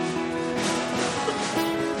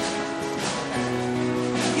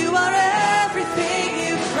 You are everything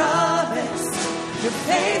you promised. Your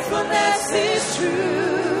faithfulness is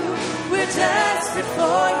true. We're desperate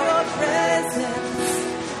for your presence.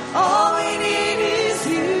 All we need is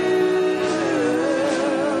you.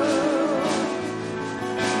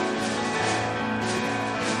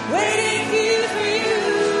 Waiting here for you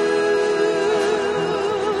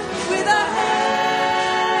with our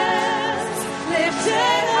hands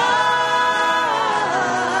lifted high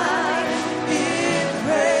in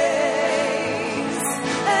praise.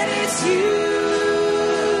 And it's you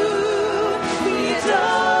we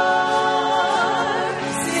adore,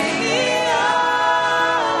 singing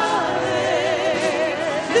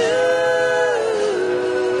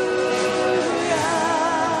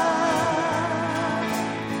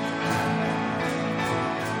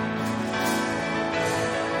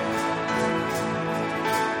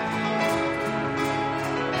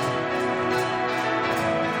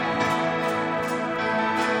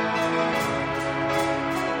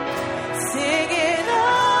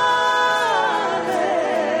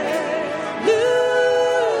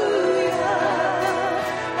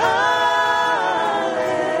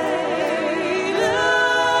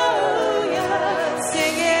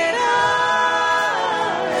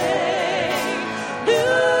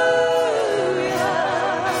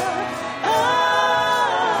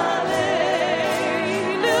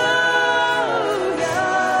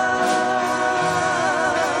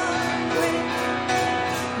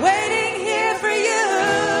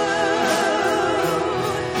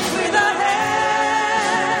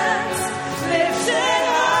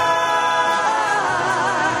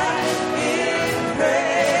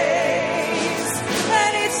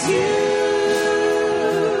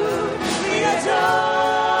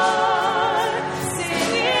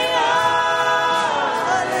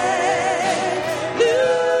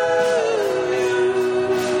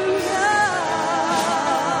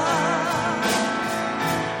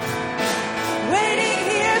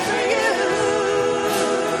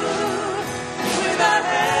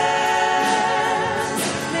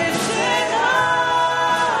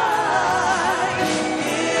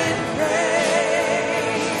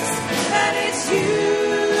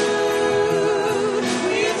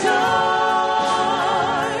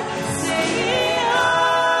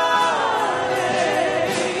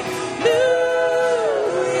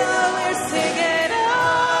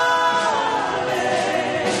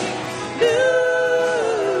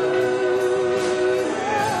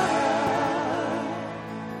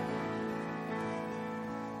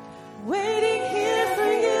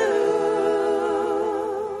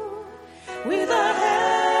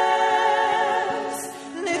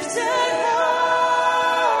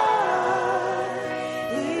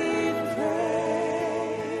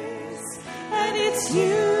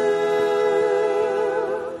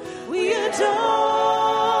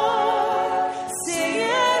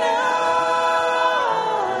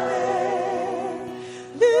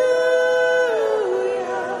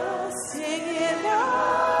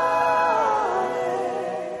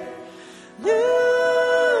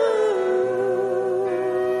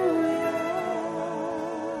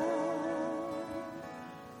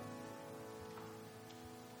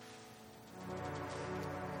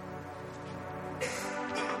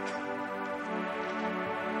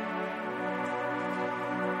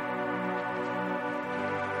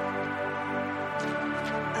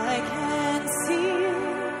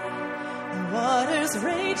waters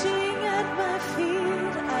raging at my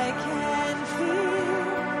feet. I can feel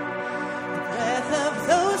the breath of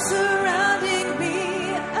those surrounding me.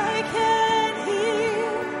 I can hear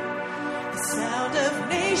the sound of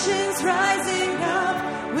nations rising up.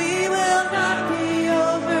 We will not be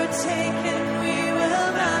overtaken. We will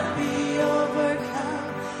not be overcome.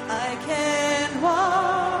 I can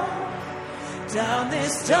walk down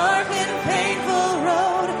this dark and painful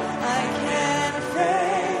road. I can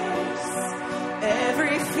face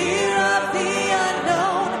every fear of the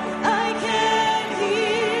unknown. I can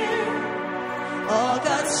hear all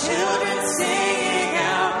God's children singing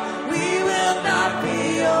out. We will not be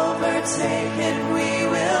overtaken. We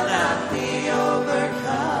will not be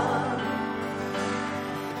overcome.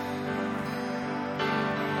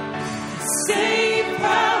 The same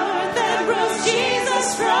power that rose Jesus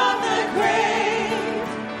from the grave,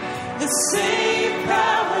 the same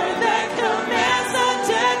power that commands the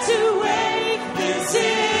dead to wake, lives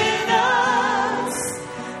in us,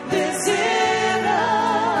 lives in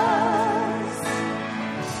us.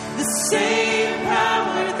 The same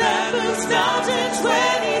power that moves mountains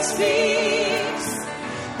when He speaks,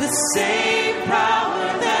 the same power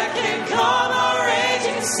that can calm a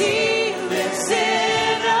raging sea, lives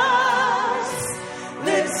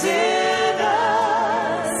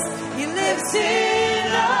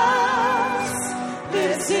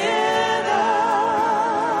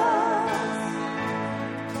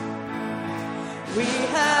We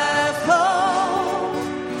have hope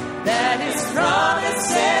that His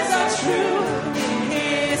promises are true in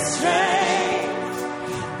His strength.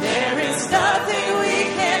 There is nothing we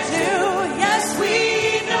can't do. Yes,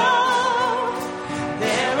 we know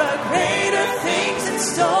there are greater things in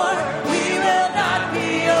store. We will not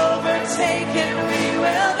be overtaken. We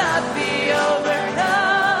will not be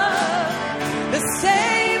overcome. The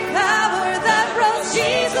same power that rose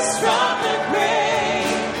Jesus from the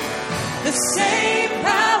grave, the same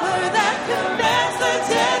power that commands the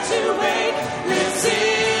dead to wait, lives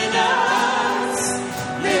in us,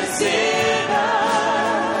 lives in us.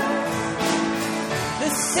 The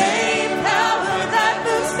same power that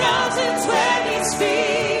moves mountains when He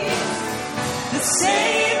speaks, the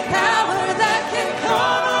same power that can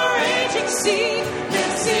calm a raging sea,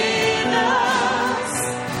 lives in us,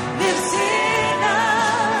 lives in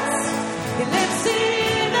us. He lives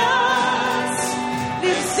in us,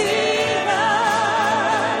 lives in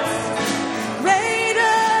us.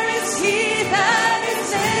 Greater is He that is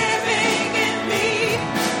living in me.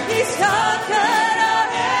 He's conquered our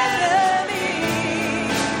enemy.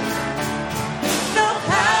 No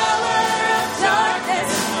power of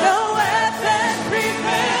darkness, no weapon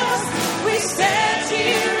prevails. We stand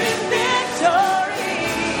here in victory.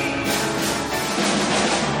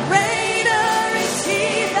 Greater is He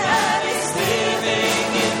that is living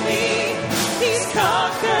in me. He's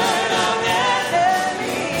conquered our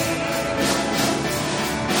enemy.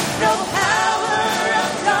 No power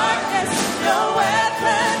of darkness, no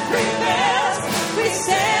weapon prevails. We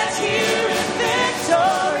stand here in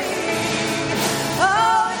victory.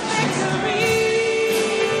 Oh, in victory.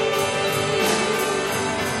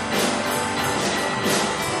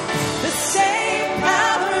 The same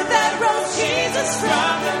power that rose Jesus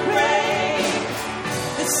from the grave,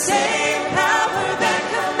 the same power that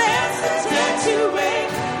commands the dead to wait,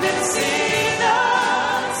 lives in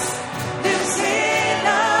us, lives in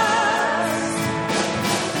us.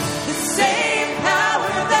 The same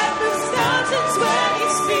power that moves mountains when He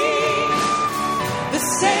speaks, the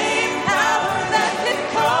same power that can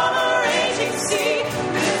calm a raging sea,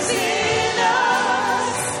 lives in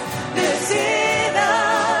us, lives in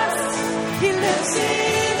us. He lives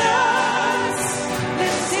in us,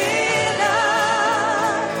 lives in us.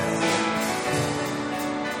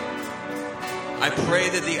 I pray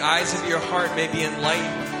that the eyes of your heart may be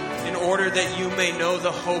enlightened, in order that you may know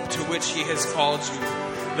the hope to which He has called you,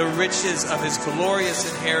 the riches of His glorious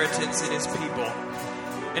inheritance in His people,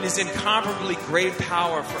 and His incomparably great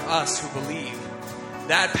power for us who believe.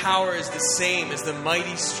 That power is the same as the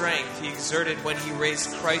mighty strength He exerted when He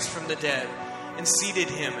raised Christ from the dead and seated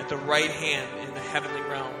Him at the right hand in the heavenly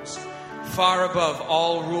realms, far above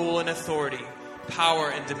all rule and authority, power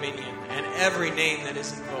and dominion, and every name that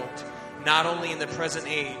is invoked, not only in the present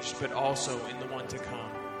age, but also in the one to come.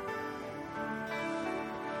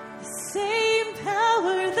 The same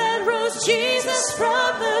power that rose Jesus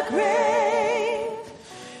from the grave,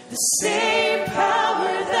 the same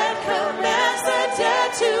power that commands the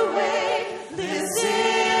dead to wait, lives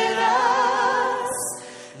in us,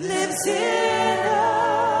 lives in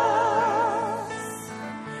us.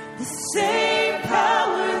 The same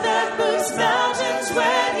power that moves mountains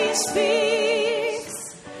when He speaks,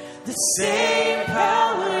 the same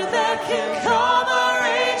power that can calm a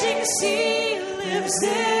raging sea, lives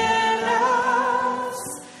in us,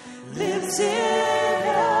 lives in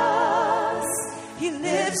us. He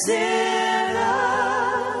lives in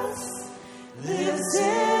us, lives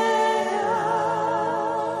in us.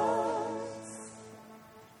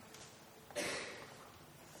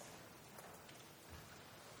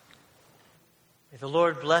 May the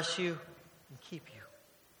Lord bless you and keep you.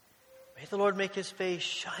 May the Lord make His face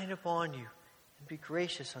shine upon you and be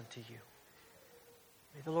gracious unto you.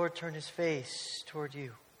 May the Lord turn His face toward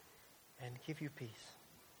you and give you peace.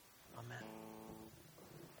 Amen.